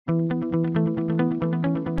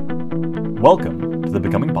Welcome to the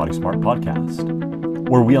Becoming Body Smart podcast,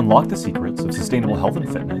 where we unlock the secrets of sustainable health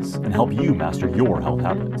and fitness and help you master your health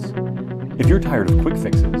habits. If you're tired of quick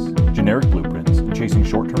fixes, generic blueprints, and chasing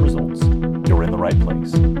short-term results, you're in the right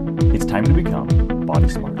place. It's time to become Body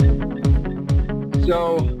Smart.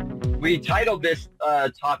 So we titled this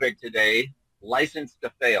topic today, License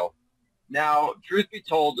to Fail. Now, truth be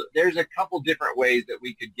told, there's a couple different ways that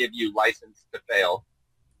we could give you license to fail.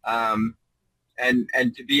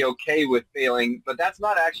 And to be okay with failing, but that's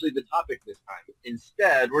not actually the topic this time.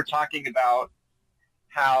 Instead, we're talking about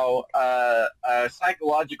how a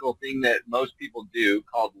psychological thing that most people do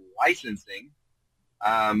called licensing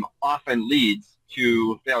often leads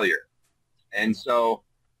to failure. And so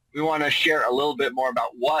we want to share a little bit more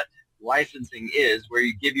about what licensing is, where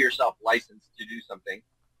you give yourself license to do something,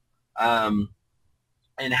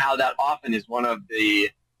 and how that often is one of the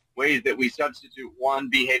ways that we substitute one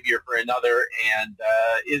behavior for another, and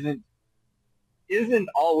isn't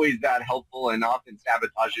always that helpful, and often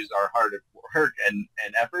sabotages our hard work and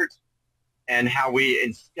efforts, and how we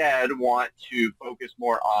instead want to focus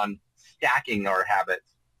more on stacking our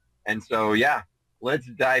habits. And so, yeah, let's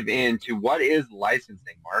dive into what is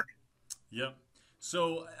licensing, Mark. Yep.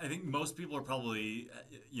 So I think most people are probably,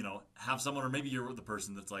 have someone, or maybe you're the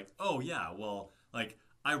person that's like, oh yeah, well, like,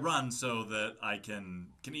 I run so that I can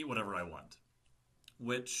eat whatever I want,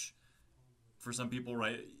 which for some people,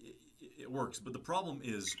 right, it works. But the problem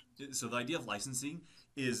is, so the idea of licensing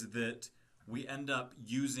is that we end up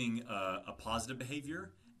using a positive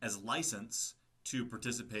behavior as license to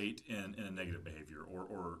participate in a negative behavior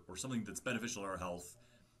or something that's beneficial to our health.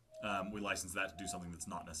 We license that to do something that's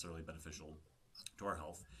not necessarily beneficial to our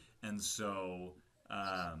health. And so,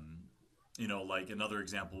 like another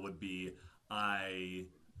example would be, I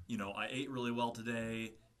ate really well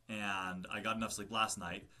today and I got enough sleep last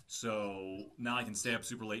night, so now I can stay up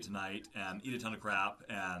super late tonight and eat a ton of crap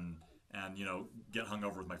and get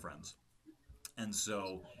hungover with my friends. And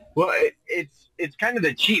so, well, it's kind of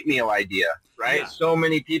the cheat meal idea, right? Yeah. So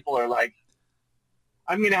many people are like,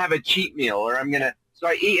 I'm going to have a cheat meal, or so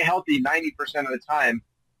I eat healthy 90% of the time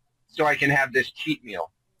so I can have this cheat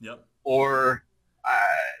meal. Yep. Or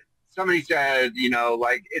somebody said,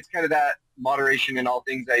 it's kind of that moderation in all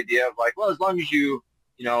things idea of like, well, as long as you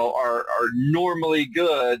are normally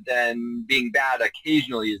good, then being bad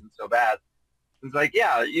occasionally isn't so bad. It's like,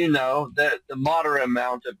 yeah, the moderate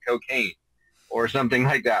amount of cocaine or something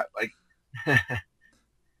like that. Like,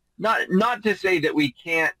 not to say that we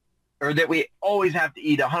can't, or that we always have to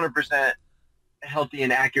eat 100% healthy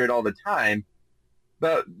and accurate all the time,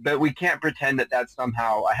 but we can't pretend that that's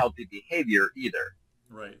somehow a healthy behavior either.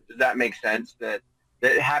 Right. Does that make sense? That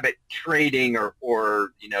habit trading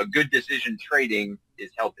or good decision trading is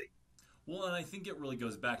healthy. Well, and I think it really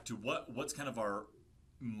goes back to what's kind of our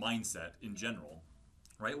mindset in general,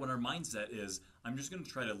 right? When our mindset is, I'm just going to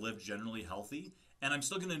try to live generally healthy, and I'm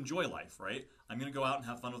still going to enjoy life, right? I'm going to go out and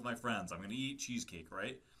have fun with my friends. I'm going to eat cheesecake,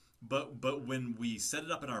 right? But when we set it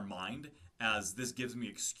up in our mind as this gives me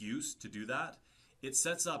excuse to do that, it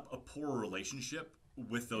sets up a poor relationship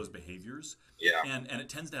with those behaviors. Yeah. And it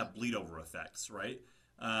tends to have bleed over effects, right?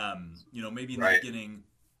 Maybe in Right. the beginning,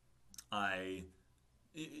 again,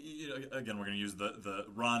 we're going to use the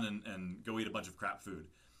run and go eat a bunch of crap food.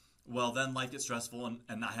 Well, then life gets stressful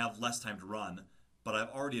and I have less time to run, but I've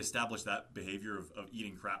already established that behavior of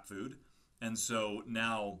eating crap food. And so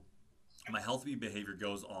now my healthy behavior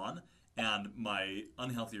goes on and my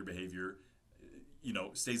unhealthier behavior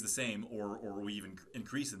stays the same, or we even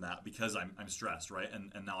increase in that because I'm stressed, right?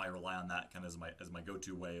 And now I rely on that kind of as my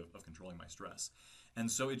go-to way of controlling my stress. And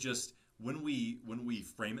so it just, when we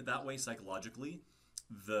frame it that way psychologically,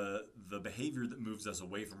 the behavior that moves us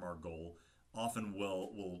away from our goal often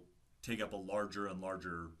will take up a larger and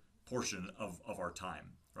larger portion of our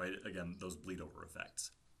time, right? Again, those bleed over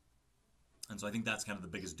effects. And so I think that's kind of the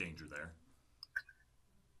biggest danger there.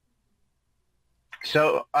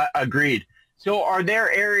 So agreed. So are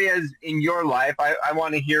there areas in your life, I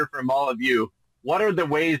want to hear from all of you, what are the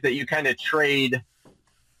ways that you kind of trade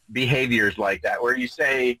behaviors like that, where you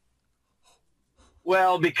say,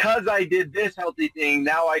 well, because I did this healthy thing,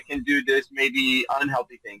 now I can do this maybe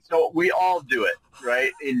unhealthy thing. So we all do it,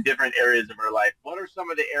 right, in different areas of our life. What are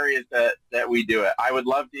some of the areas that we do it? I would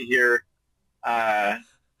love to hear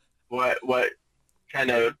what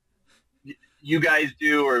kind of you guys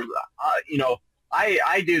do, or,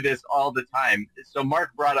 I do this all the time. So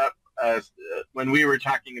Mark brought up when we were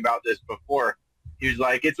talking about this before, he was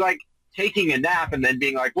like, it's like taking a nap and then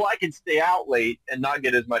being like, well, I can stay out late and not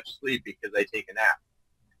get as much sleep because I take a nap.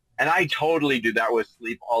 And I totally do that with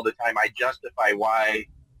sleep all the time. I justify why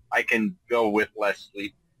I can go with less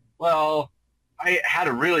sleep. Well, I had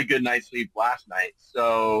a really good night's sleep last night,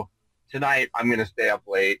 so tonight I'm going to stay up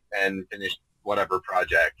late and finish whatever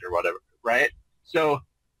project or whatever, right? So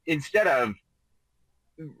instead of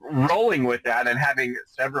rolling with that and having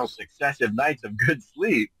several successive nights of good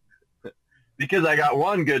sleep, because I got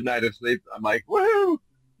one good night of sleep, I'm like, woohoo!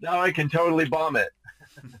 Now I can totally bomb it.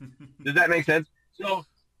 Does that make sense? So,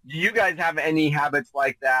 do you guys have any habits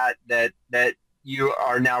like that you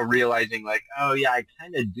are now realizing like, oh yeah, I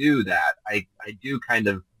kind of do that. I do kind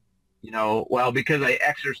of, well, because I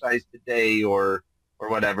exercised today or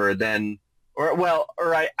whatever, then or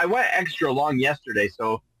I went extra long yesterday,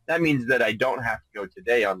 so that means that I don't have to go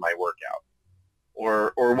today on my workout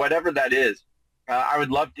or whatever that is. I would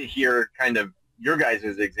love to hear kind of your guys'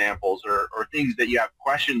 examples or things that you have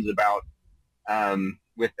questions about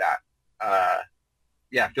with that.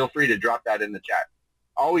 Yeah, feel free to drop that in the chat.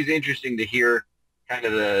 Always interesting to hear kind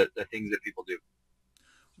of the things that people do.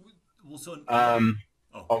 Well, so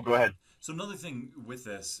Go ahead. So another thing with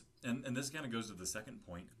this, and this kind of goes to the second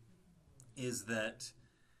point, is that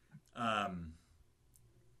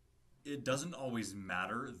it doesn't always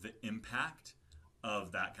matter the impact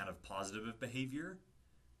of that kind of positive behavior.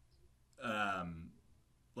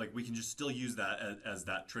 Like we can just still use that as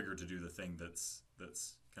that trigger to do the thing that's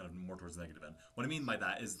kind of more towards the negative end. What I mean by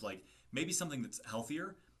that is like maybe something that's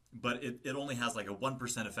healthier, but it only has like a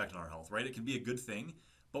 1% effect on our health, right? It can be a good thing,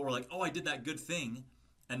 but we're like, oh, I did that good thing,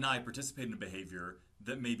 and now I participate in a behavior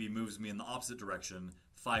that maybe moves me in the opposite direction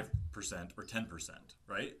 5% or 10%,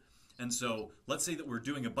 right? And so let's say that we're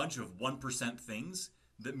doing a bunch of 1% things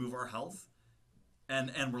that move our health,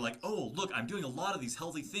 and we're like, oh, look, I'm doing a lot of these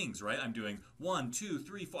healthy things, right? I'm doing 1, 2,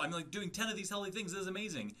 3, 4. I'm like doing 10 of these healthy things. This is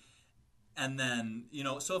amazing. And then,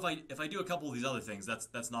 so if I do a couple of these other things,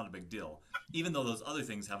 that's not a big deal, even though those other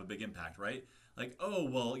things have a big impact, right? Like, oh,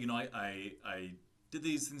 well, I did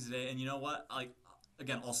these things today, and you know what?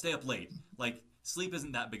 Again, I'll stay up late. Like, sleep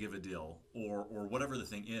isn't that big of a deal, or whatever the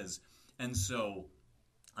thing is. And so,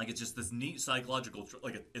 like, it's just this neat psychological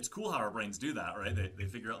like it's cool how our brains do that, right? They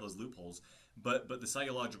figure out those loopholes, but the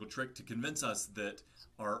psychological trick to convince us that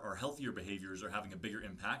our healthier behaviors are having a bigger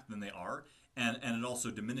impact than they are, and it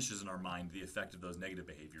also diminishes in our mind the effect of those negative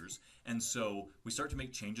behaviors. And so we start to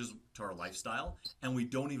make changes to our lifestyle, and we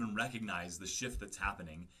don't even recognize the shift that's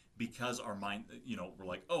happening because our mind, we're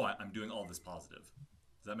like, oh, I'm doing all this positive.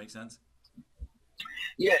 Does that make sense?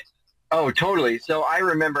 Yeah. Oh, totally. So I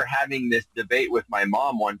remember having this debate with my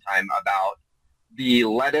mom one time about the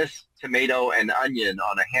lettuce, tomato, and onion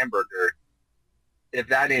on a hamburger, if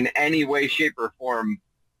that in any way, shape, or form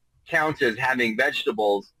counts as having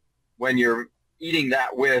vegetables when you're eating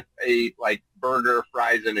that with a like burger,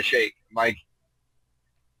 fries, and a shake. Like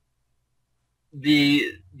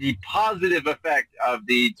the positive effect of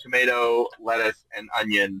the tomato, lettuce, and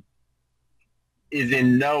onion is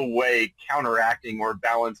in no way counteracting or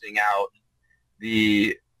balancing out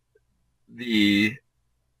the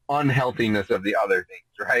unhealthiness of the other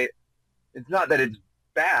things, right? It's not that it's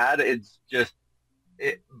bad, it's just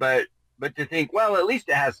but to think, well, at least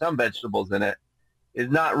it has some vegetables in it is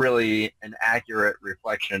not really an accurate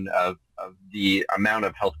reflection of the amount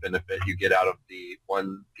of health benefit you get out of the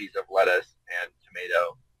one piece of lettuce and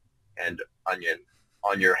tomato and onion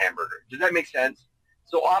on your hamburger. Does that make sense?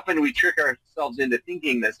 So often we trick ourselves into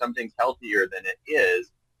thinking that something's healthier than it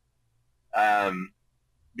is,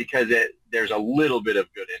 because there's a little bit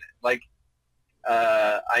of good in it. Like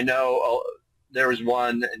I know there was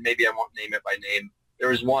one, and maybe I won't name it by name. There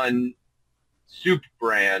was one soup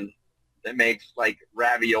brand that makes like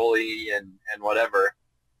ravioli and whatever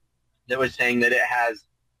that was saying that it has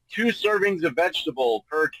 2 servings of vegetable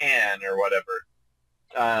per can or whatever.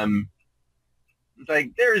 It's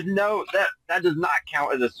like there's no that does not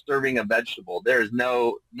count as a serving of vegetable. There's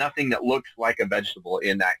nothing that looks like a vegetable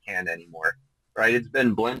in that can anymore, right? It's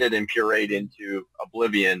been blended and pureed into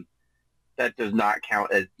oblivion. That does not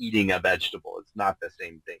count as eating a vegetable. It's not the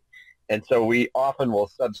same thing. And so we often will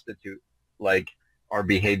substitute like our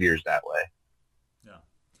behaviors that way.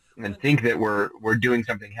 Yeah. And think that we're doing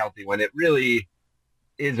something healthy when it really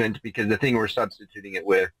isn't, because the thing we're substituting it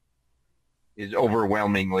with is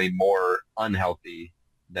overwhelmingly more unhealthy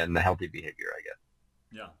than the healthy behavior, I guess.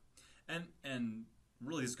 Yeah. And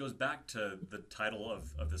really this goes back to the title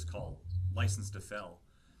of this call, License to Fail.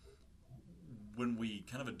 When we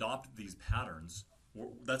kind of adopt these patterns,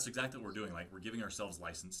 that's exactly what we're doing. Like, we're giving ourselves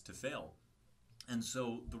license to fail. And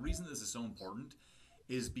so the reason this is so important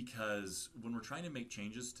is because when we're trying to make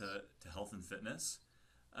changes to health and fitness,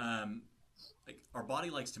 like our body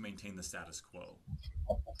likes to maintain the status quo.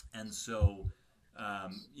 And so,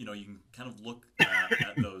 you can kind of look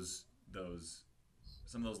at those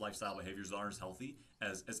some of those lifestyle behaviors that aren't as healthy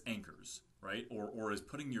as anchors, right? Or as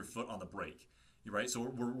putting your foot on the brake, right? So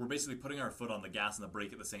we're basically putting our foot on the gas and the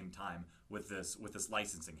brake at the same time with this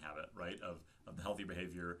licensing habit, right? Of the healthy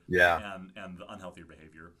behavior and the unhealthy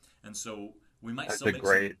behavior. And so we might That's still a make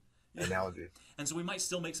great some, analogy. And so we might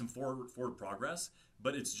still make some forward progress,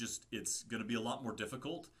 but it's going to be a lot more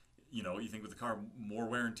difficult. You know, you think with the car, more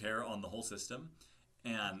wear and tear on the whole system,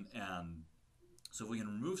 and so if we can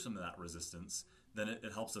remove some of that resistance, then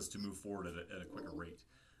it helps us to move forward at a quicker rate.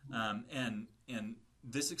 And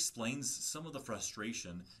this explains some of the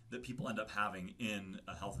frustration that people end up having in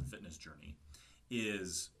a health and fitness journey.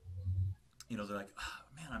 Is, you know, they're like, oh,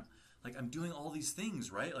 man, I'm doing all these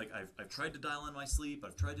things, right? Like I've tried to dial in my sleep,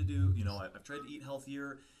 I've tried to do, you know, I've tried to eat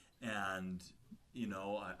healthier, and you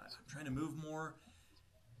know, I'm trying to move more,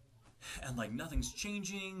 and like nothing's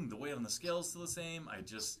changing. The weight on the scale is still the same.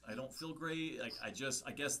 I don't feel great. Like I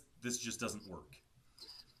guess this just doesn't work.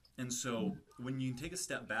 And so when you take a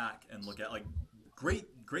step back and look at, like, great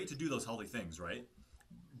to do those healthy things, right?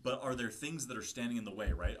 But are there things that are standing in the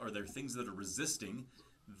way, right? Are there things that are resisting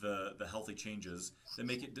the healthy changes that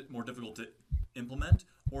make it more difficult to implement,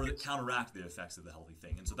 or that counteract the effects of the healthy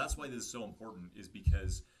thing? And so that's why this is so important, is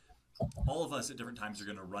because all of us at different times are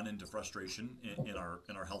going to run into frustration in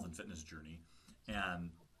our health and fitness journey,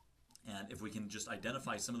 and if we can just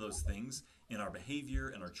identify some of those things in our behavior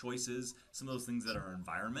and our choices, some of those things that are our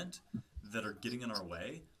environment that are getting in our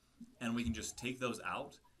way, and we can just take those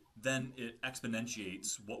out, then it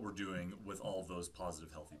exponentiates what we're doing with all of those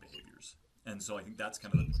positive, healthy behaviors. And so I think that's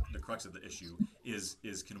kind of the crux of the issue is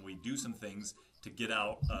can we do some things to get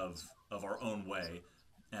out of our own way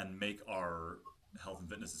and make our health and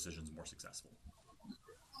fitness decisions more successful?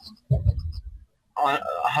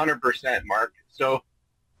 100%, Mark. So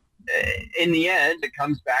in the end, it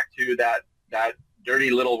comes back to that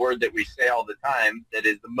dirty little word that we say all the time that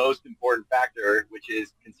is the most important factor, which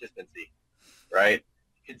is consistency, right?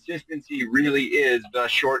 Consistency really is the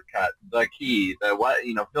shortcut, the key,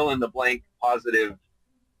 fill in the blank positive,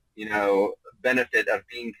 benefit of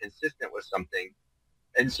being consistent with something.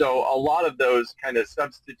 And so a lot of those kind of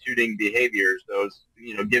substituting behaviors, those,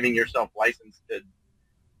 giving yourself license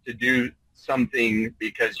to do something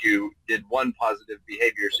because you did one positive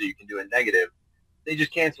behavior so you can do a negative, they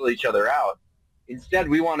just cancel each other out. Instead,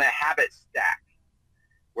 we want a habit stack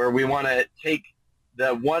where we want to take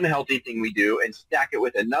the one healthy thing we do and stack it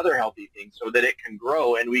with another healthy thing so that it can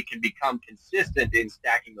grow and we can become consistent in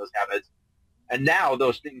stacking those habits. And now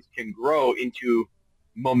those things can grow into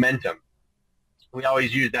momentum. We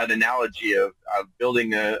always use that analogy of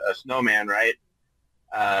building a snowman, right?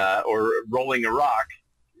 Or rolling a rock.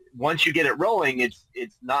 Once you get it rolling,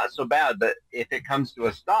 it's not so bad. But if it comes to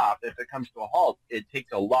a stop, if it comes to a halt, it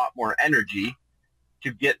takes a lot more energy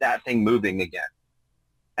to get that thing moving again.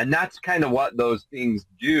 And that's kind of what those things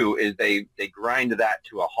do, is they grind that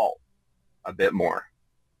to a halt a bit more.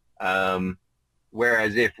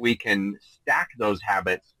 Whereas if we can stack those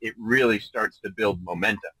habits, it really starts to build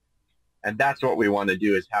momentum. And that's what we want to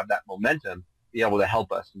do, is have that momentum be able to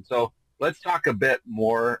help us. And so let's talk a bit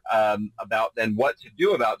more about then what to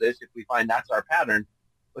do about this if we find that's our pattern.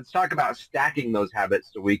 Let's talk about stacking those habits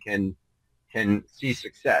so we can see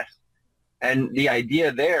success. And the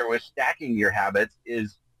idea there with stacking your habits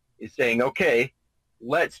is saying, okay,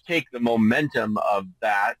 let's take the momentum of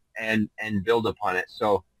that and build upon it.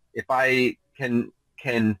 So if I can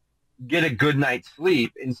get a good night's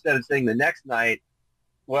sleep, instead of saying the next night,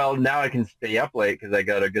 well, now I can stay up late because I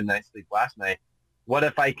got a good night's sleep last night. What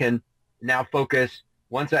if I can now focus,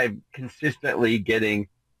 once I'm consistently getting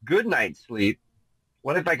good night's sleep,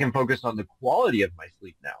 what if I can focus on the quality of my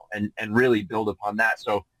sleep now and really build upon that?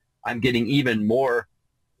 So I'm getting even more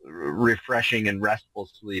refreshing and restful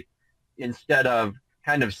sleep, instead of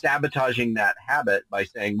kind of sabotaging that habit by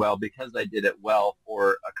saying, well, because I did it well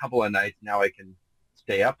for a couple of nights, now I can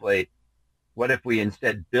stay up late. What if we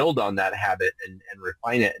instead build on that habit and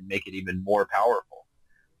refine it and make it even more powerful?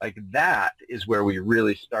 Like, that is where we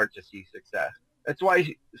really start to see success. That's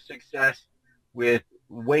why success with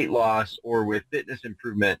weight loss or with fitness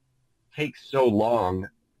improvement takes so long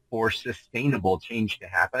for sustainable change to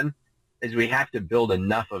happen, is we have to build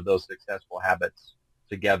enough of those successful habits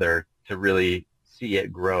together to really see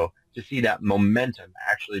it grow, to see that momentum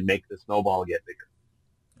actually make the snowball get bigger.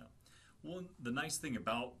 Yeah. Well, the nice thing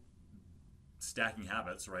about stacking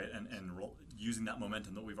habits, right, and using that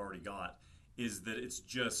momentum that we've already got, is that it's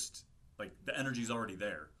just like the energy's already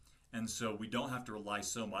there. And so we don't have to rely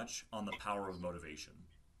so much on the power of motivation.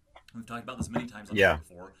 We've talked about this many times on the show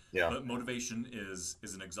before, but motivation is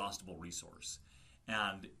an exhaustible resource.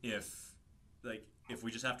 And if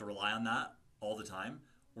we just have to rely on that all the time,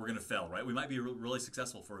 we're going to fail, right? We might be really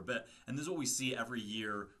successful for a bit. And this is what we see every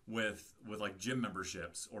year with like gym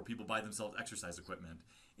memberships, or people buy themselves exercise equipment,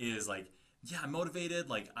 is like, yeah, I'm motivated.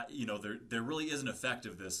 Like, there really is an effect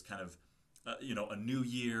of this kind of, a new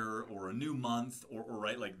year or a new month, or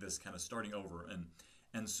right, like this kind of starting over.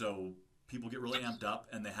 And so people get really amped up,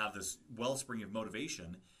 and they have this wellspring of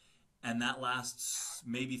motivation, and that lasts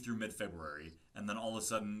maybe through mid-February. And then all of a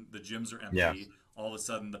sudden the gyms are empty. Yeah. All of a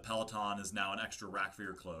sudden the Peloton is now an extra rack for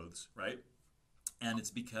your clothes, right? And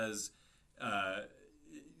it's because,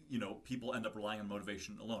 people end up relying on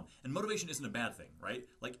motivation alone. And motivation isn't a bad thing, right?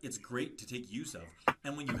 Like, it's great to take use of.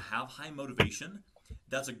 And when you have high motivation,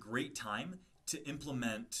 that's a great time to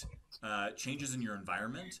implement changes in your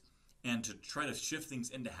environment and to try to shift things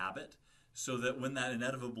into habit, so that when that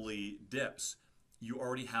inevitably dips, you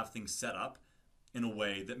already have things set up in a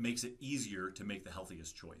way that makes it easier to make the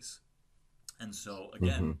healthiest choice. And so,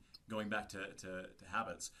 again, going back to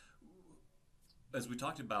habits, as we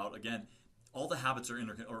talked about, again, all the habits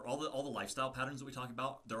are all the lifestyle patterns that we talk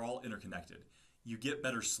about, they're all interconnected. You get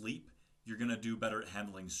better sleep, you're going to do better at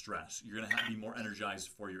handling stress. You're going to be more energized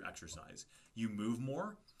for your exercise. You move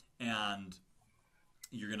more, and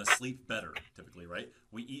you're going to sleep better, typically, right?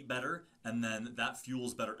 We eat better, and then that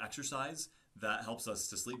fuels better exercise. That helps us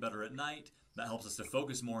to sleep better at night. That helps us to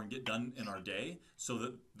focus more and get done in our day, so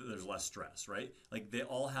that there's less stress, right? Like, they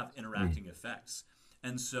all have interacting effects.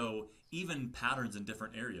 And so even patterns in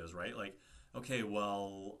different areas, right? Like, okay,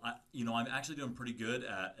 well, I'm actually doing pretty good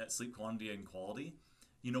at sleep quantity and quality.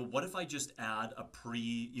 What if I just add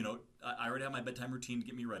I already have my bedtime routine to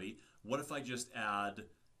get me ready. What if I just add,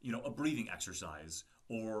 a breathing exercise,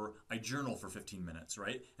 or I journal for 15 minutes,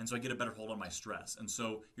 right? And so I get a better hold on my stress. And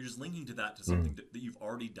so you're just linking to that, to something that you've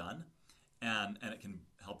already done, and it can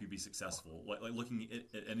help you be successful. Like looking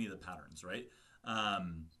at any of the patterns, right?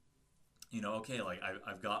 Okay, like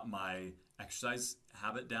I've got my exercise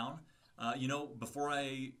habit down. Before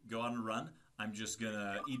I go out and run, I'm just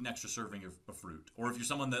gonna eat an extra serving of fruit. Or if you're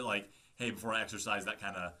someone that, like, hey, before I exercise, that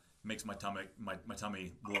kind of makes my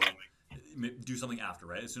tummy do something after,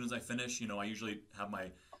 right? As soon as I finish, I usually have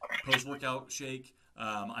my post-workout shake.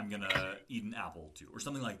 I'm gonna eat an apple too, or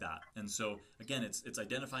something like that. And so again, it's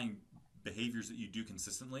identifying behaviors that you do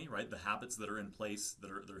consistently, right? The habits that are in place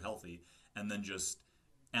that are healthy, and then just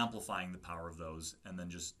amplifying the power of those, and then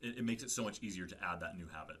just it makes it so much easier to add that new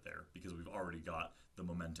habit there, because we've already got the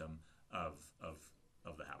momentum of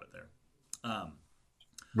the habit there.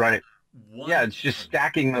 Right. It's just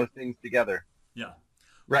stacking those things together. Yeah.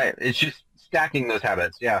 Right. It's just stacking those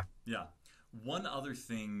habits. Yeah. Yeah. One other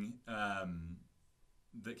thing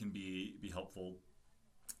that can be helpful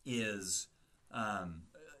is,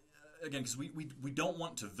 again, because we don't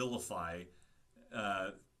want to vilify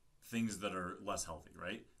things that are less healthy,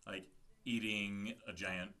 right? Like eating a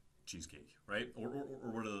giant cheesecake, right? Or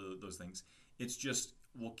what are those things? It's just,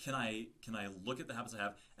 well, can I look at the habits I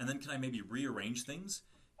have, and then can I maybe rearrange things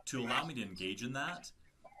to allow me to engage in that,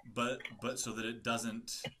 but so that it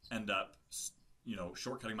doesn't end up,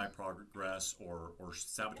 shortcutting my progress or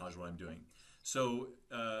sabotage what I'm doing. So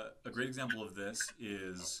a great example of this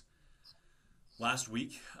is last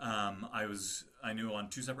week. I knew on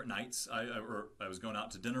 2 separate nights I was going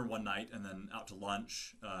out to dinner one night, and then out to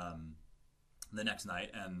lunch the next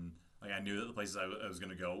night, and like I knew that the places I was going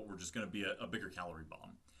to go were just going to be a bigger calorie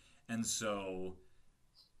bomb. And so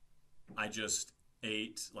I just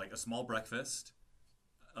ate like a small breakfast,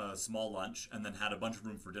 a small lunch, and then had a bunch of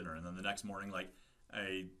room for dinner. And then the next morning, like,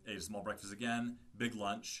 I ate a small breakfast again, big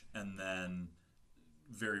lunch, and then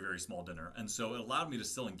very, very small dinner. And so it allowed me to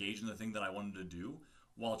still engage in the thing that I wanted to do,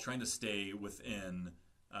 while trying to stay within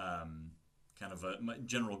kind of a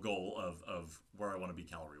general goal of where I want to be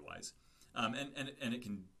calorie-wise. And it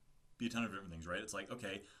can be a ton of different things, right? It's like,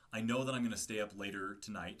 okay, I know that I'm going to stay up later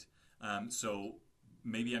tonight, so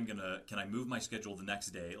maybe can I move my schedule the next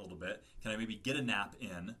day a little bit? Can I maybe get a nap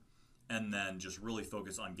in, and then just really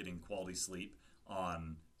focus on getting quality sleep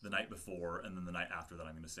on the night before, and then the night after that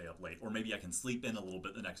I'm going to stay up late? Or maybe I can sleep in a little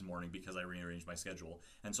bit the next morning because I rearranged my schedule,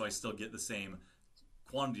 and so I still get the same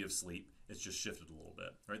quantity of sleep. It's just shifted a little bit,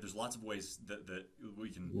 right? There's lots of ways that we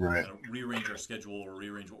can kind of rearrange our schedule, or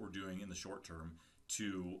rearrange what we're doing in the short term,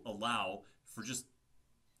 to allow for just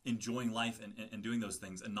enjoying life and doing those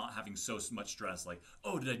things, and not having so much stress, like,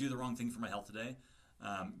 oh, did I do the wrong thing for my health today?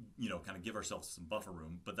 Kind of give ourselves some buffer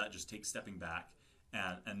room, but that just takes stepping back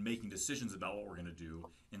and making decisions about what we're going to do,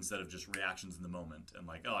 instead of just reactions in the moment, and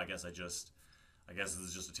like, oh, I guess this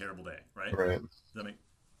is just a terrible day, right? Right. Does that make...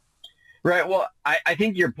 Right. Well, I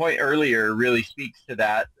think your point earlier really speaks to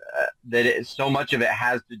that, so much of it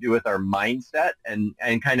has to do with our mindset, and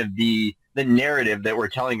kind of the the narrative that we're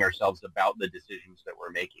telling ourselves about the decisions that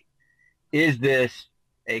we're making. Is this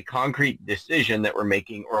a concrete decision that we're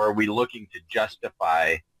making, or are we looking to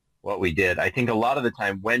justify what we did? I think a lot of the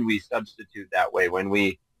time when we substitute that way, when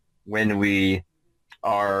we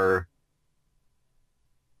are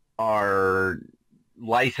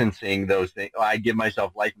licensing those things, I give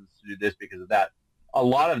myself license to do this because of that. A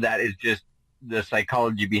lot of that is just the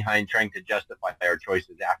psychology behind trying to justify our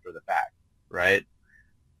choices after the fact, right?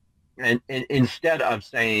 And instead of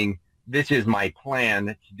saying, this is my plan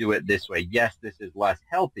to do it this way. Yes, this is less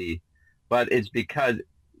healthy, but it's because,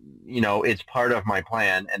 it's part of my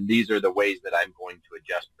plan, and these are the ways that I'm going to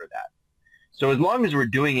adjust for that. So as long as we're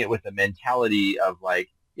doing it with a mentality of like,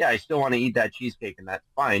 yeah, I still want to eat that cheesecake and that's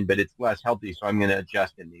fine, but it's less healthy, so I'm going to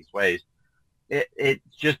adjust in these ways.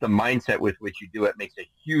 It's just the mindset with which you do it makes a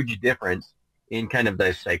huge difference in kind of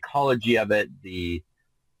the psychology of it,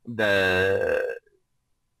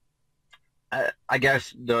 I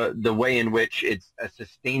guess the way in which it's a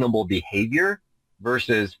sustainable behavior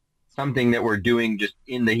versus something that we're doing just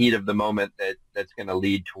in the heat of the moment that's going to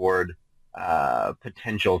lead toward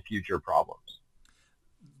potential future problems.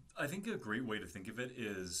 I think a great way to think of it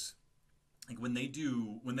is like when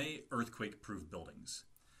they earthquake-proof buildings,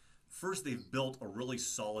 first they've built a really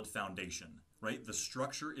solid foundation, right? The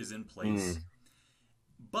structure is in place.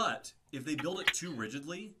 But if they build it too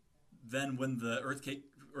rigidly, then when the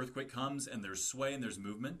earthquake comes and there's sway and there's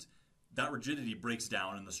movement, that rigidity breaks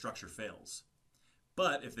down and the structure fails.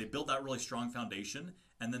 But if they build that really strong foundation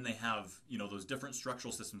and then they have, those different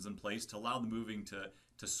structural systems in place to allow the moving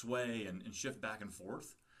to sway and shift back and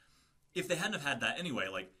forth, if they hadn't have had that anyway,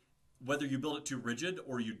 like whether you build it too rigid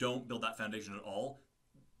or you don't build that foundation at all,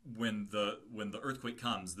 when the earthquake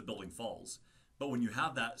comes, the building falls. But when you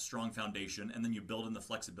have that strong foundation and then you build in the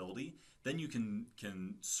flexibility, then you can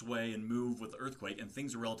sway and move with the earthquake and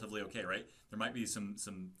things are relatively okay, right? There might be some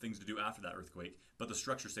things to do after that earthquake, but the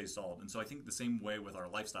structure stays solid. And so I think the same way with our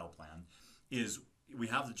lifestyle plan is we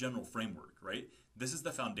have the general framework, right? This is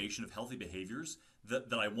the foundation of healthy behaviors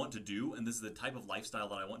that I want to do, and this is the type of lifestyle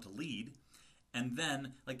that I want to lead. And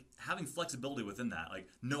then, like, having flexibility within that, like,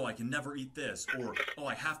 no, I can never eat this, or, oh,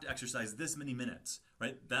 I have to exercise this many minutes,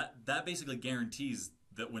 right? That basically guarantees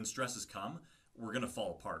that when stresses come, we're going to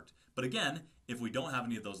fall apart. But again, if we don't have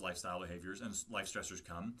any of those lifestyle behaviors and life stressors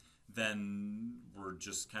come, then we're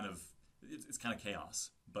just it's kind of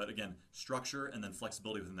chaos. But again, structure and then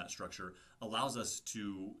flexibility within that structure allows us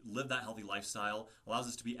to live that healthy lifestyle, allows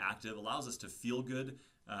us to be active, allows us to feel good,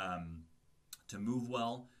 to move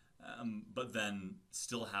well, but then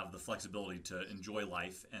still have the flexibility to enjoy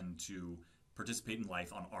life and to participate in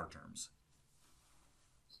life on our terms.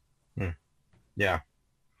 Yeah.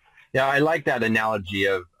 Yeah, I like that analogy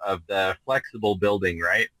of the flexible building,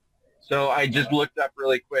 right? So I just looked up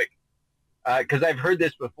really quick because I've heard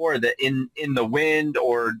this before that in the wind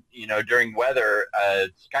or during weather, a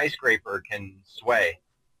skyscraper can sway.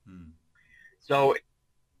 So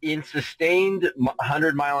in sustained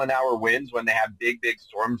 100-mile-an-hour winds, when they have big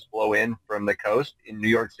storms blow in from the coast in New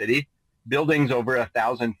York City, buildings over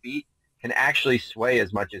 1,000 feet can actually sway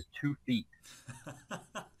as much as 2 feet.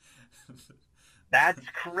 That's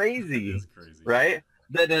crazy, right?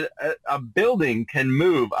 That a building can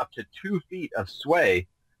move up to 2 feet of sway,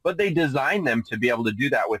 but they design them to be able to do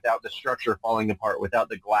that without the structure falling apart, without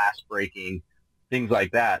the glass breaking, things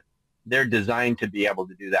like that. They're designed to be able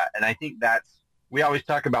to do that. And I think we always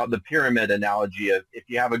talk about the pyramid analogy of if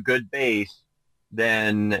you have a good base,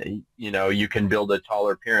 then, you can build a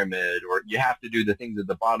taller pyramid, or you have to do the things at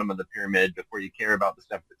the bottom of the pyramid before you care about the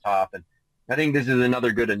stuff at the top. And I think this is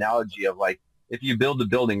another good analogy of like, if you build the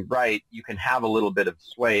building right, you can have a little bit of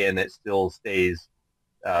sway and it still stays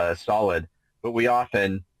solid. But we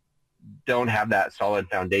often don't have that solid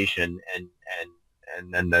foundation, and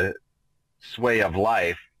then the sway of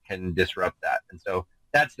life can disrupt that. And so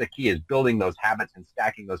that's the key, is building those habits and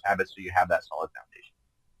stacking those habits so you have that solid foundation.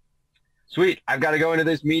 Sweet. I've got to go into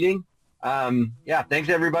this meeting. Thanks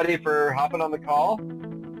everybody for hopping on the call.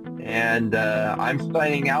 And I'm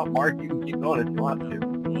signing out. Mark, you can keep going if you want to.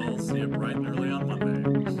 We'll see you bright and early on Monday.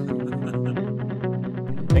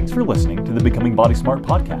 Thanks for listening to the Becoming Body Smart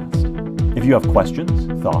podcast. If you have questions,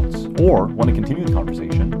 thoughts, or want to continue the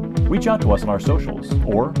conversation, reach out to us on our socials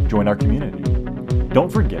or join our community. Don't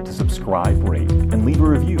forget to subscribe, rate, and leave a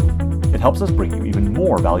review. It helps us bring you even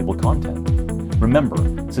more valuable content.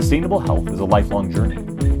 Remember, sustainable health is a lifelong journey,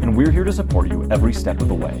 and we're here to support you every step of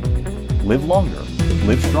the way. Live longer,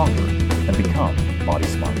 live stronger, and become body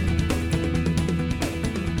smart.